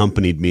has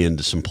accompanied me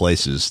into some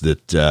places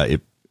that,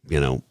 it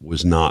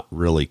was not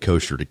really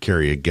kosher to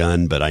carry a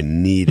gun, but I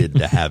needed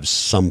to have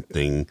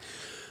something.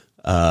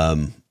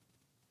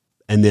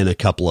 And then a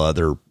couple of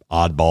other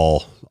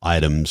oddball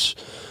items.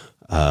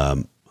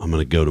 I'm going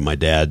to go to my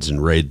dad's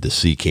and raid the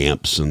sea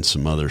camps and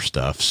some other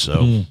stuff.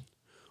 So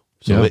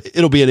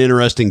it'll be an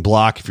interesting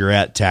block if you're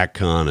at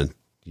TACCon and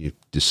you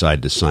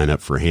decide to sign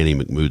up for Hanny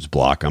McMood's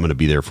block. I'm going to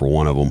be there for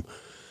one of them.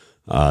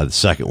 The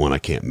second one I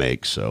can't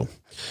make. So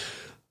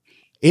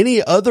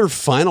any other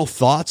final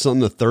thoughts on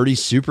the 30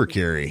 Super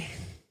Carry?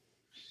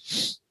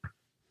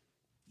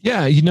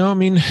 Yeah.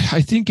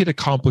 I think it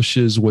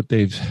accomplishes what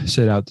they've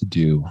set out to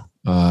do.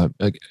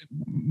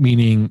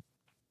 Meaning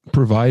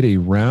provide a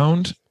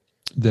round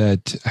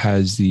that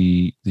has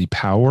the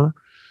power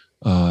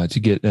to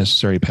get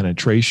necessary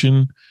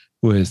penetration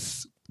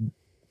with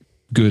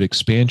good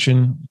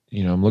expansion.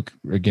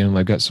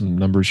 I've got some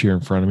numbers here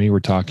in front of me. We're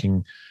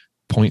talking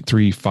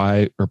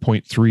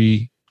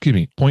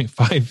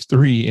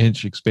 0.53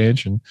 inch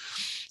expansion,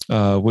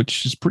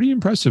 which is pretty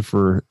impressive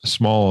for a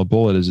small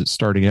bullet as it's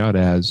starting out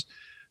as,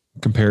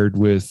 compared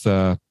with,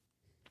 and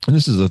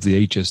this is of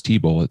the HST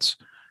bullets,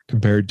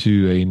 compared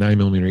to a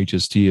 9mm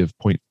HST of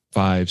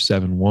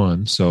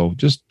 0.571. So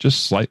just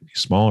slightly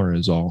smaller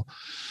is all.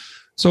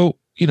 So,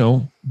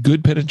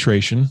 good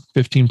penetration,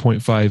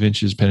 15.5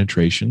 inches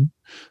penetration,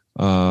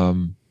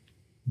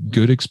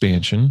 good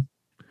expansion,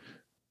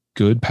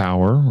 good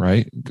power,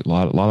 right? A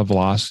lot of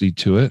velocity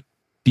to it,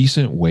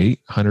 decent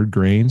weight, 100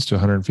 grains to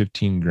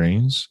 115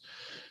 grains,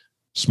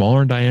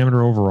 smaller in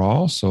diameter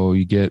overall. So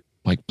you get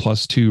like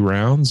 +2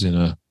 rounds in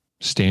a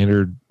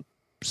standard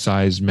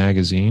size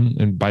magazine,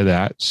 and by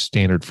that,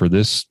 standard for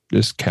this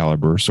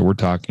caliber. So we're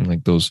talking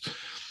like those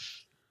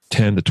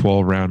 10 to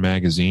 12 round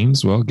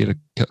magazines. Well, get a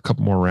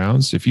couple more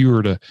rounds. If you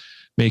were to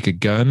make a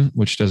gun,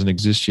 which doesn't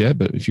exist yet,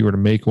 but if you were to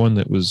make one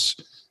that was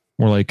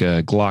more like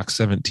a Glock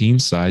 17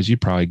 size,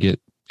 you'd probably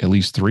get at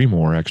least 3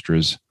 more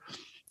extras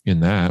in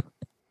that.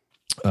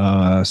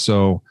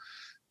 So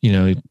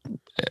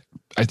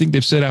I think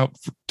they've set out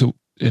to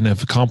and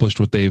have accomplished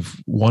what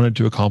they've wanted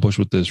to accomplish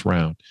with this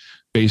round,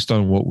 based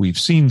on what we've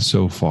seen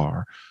so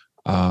far.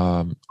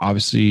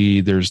 Obviously,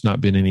 there's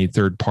not been any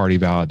third-party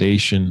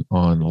validation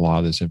on a lot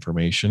of this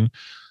information,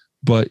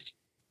 but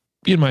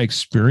in my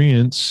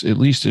experience, at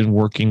least in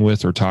working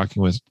with or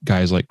talking with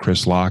guys like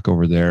Chris Locke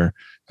over there,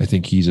 I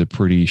think he's a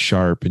pretty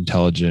sharp,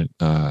 intelligent,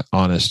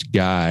 honest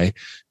guy.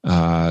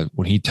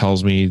 When he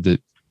tells me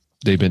that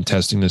they've been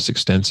testing this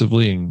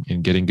extensively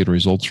and getting good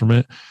results from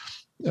it,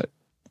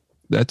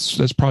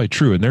 that's probably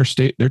true. And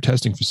their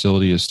testing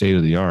facility is state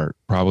of the art,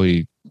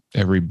 probably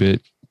every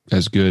bit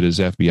as good as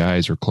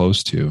FBI's or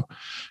close to in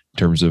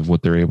terms of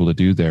what they're able to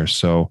do there.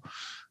 So,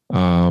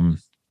 we'll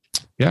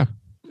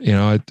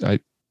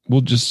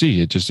just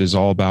see. It just is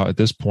all about, at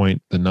this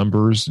point, the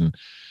numbers, and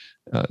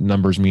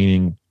numbers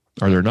meaning,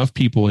 are there enough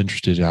people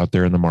interested out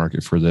there in the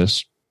market for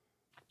this?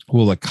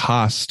 Will the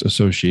cost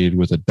associated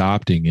with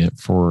adopting it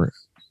for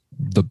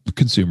the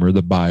consumer,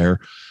 the buyer,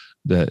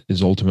 that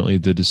is ultimately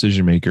the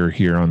decision maker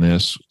here on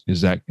this,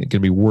 is that going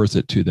to be worth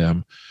it to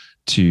them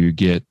to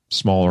get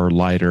smaller,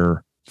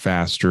 lighter,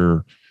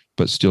 faster,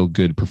 but still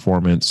good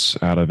performance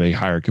out of a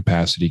higher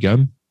capacity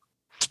gun?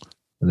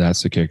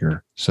 That's the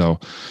kicker. So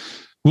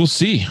we'll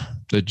see.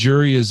 The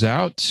jury is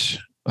out.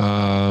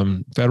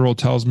 Federal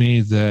tells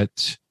me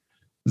that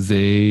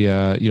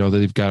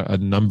they've got a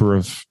number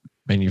of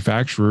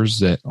manufacturers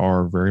that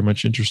are very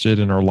much interested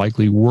and are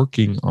likely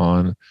working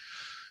on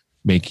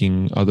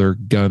making other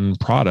gun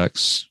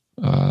products,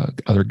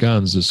 other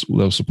guns.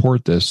 They'll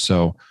support this.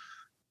 So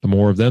the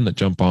more of them that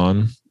jump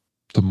on,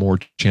 the more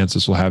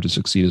chances we'll have to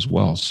succeed as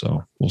well.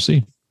 So we'll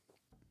see.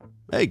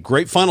 Hey,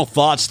 great final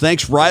thoughts.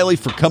 Thanks, Riley,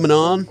 for coming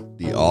on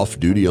the Off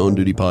Duty On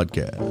Duty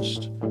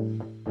podcast.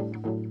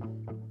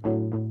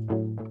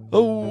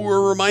 Oh,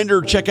 a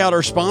reminder, check out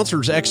our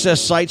sponsors, Excess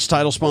Sites,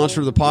 title sponsor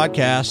of the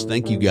podcast.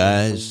 Thank you,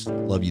 guys.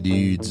 Love you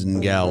dudes and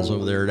gals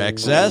over there at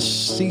Excess.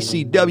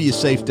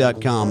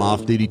 CCWSafe.com.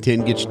 Off-duty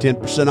 10 gets you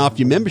 10% off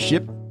your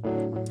membership.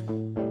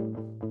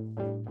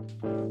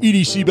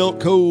 EDC Belt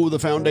Co., the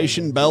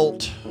foundation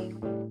belt.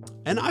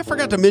 And I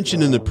forgot to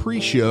mention in the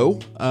pre-show,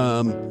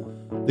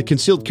 the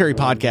Concealed Carry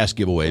Podcast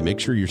giveaway.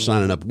 Make sure you're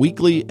signing up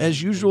weekly.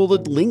 As usual, the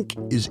link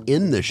is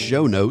in the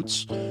show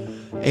notes.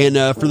 And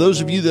for those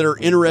of you that are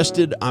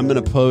interested, I'm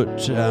going to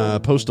post a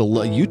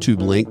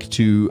YouTube link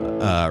to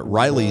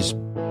Riley's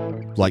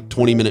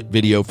 20-minute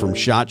video from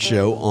SHOT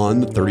Show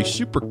on the 30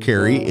 Super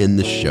Carry in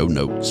the show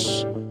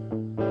notes.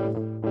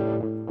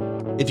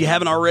 If you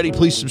haven't already,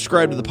 please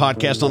subscribe to the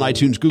podcast on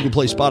iTunes, Google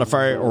Play,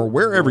 Spotify, or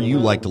wherever you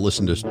like to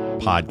listen to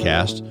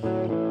podcasts.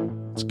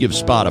 Let's give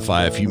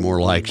Spotify a few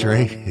more likes,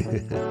 right?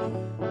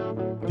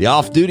 The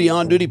Off-Duty,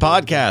 On-Duty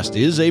podcast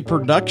is a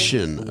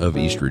production of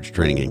Eastridge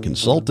Training and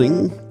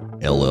Consulting,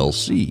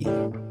 LLC.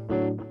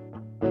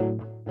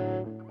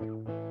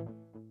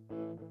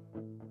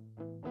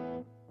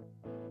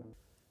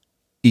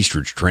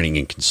 Eastridge Training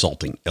and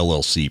Consulting,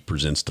 LLC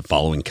presents the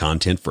following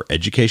content for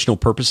educational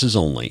purposes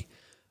only.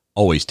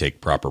 Always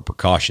take proper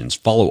precautions,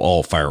 follow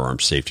all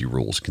firearms safety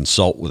rules,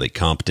 consult with a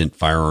competent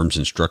firearms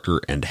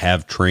instructor, and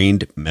have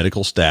trained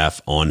medical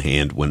staff on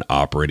hand when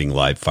operating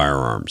live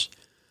firearms.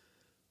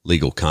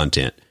 Legal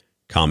content,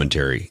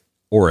 commentary,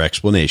 or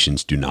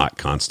explanations do not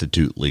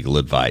constitute legal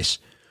advice.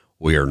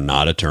 We are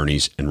not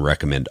attorneys and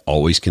recommend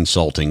always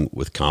consulting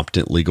with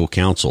competent legal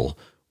counsel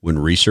when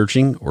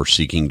researching or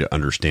seeking to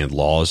understand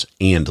laws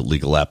and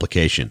legal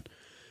application.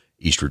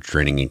 Eastridge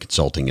Training and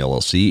Consulting,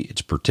 LLC,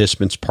 its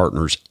participants,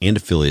 partners, and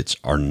affiliates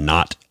are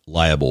not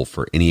liable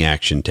for any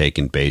action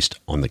taken based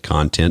on the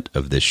content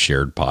of this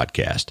shared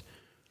podcast.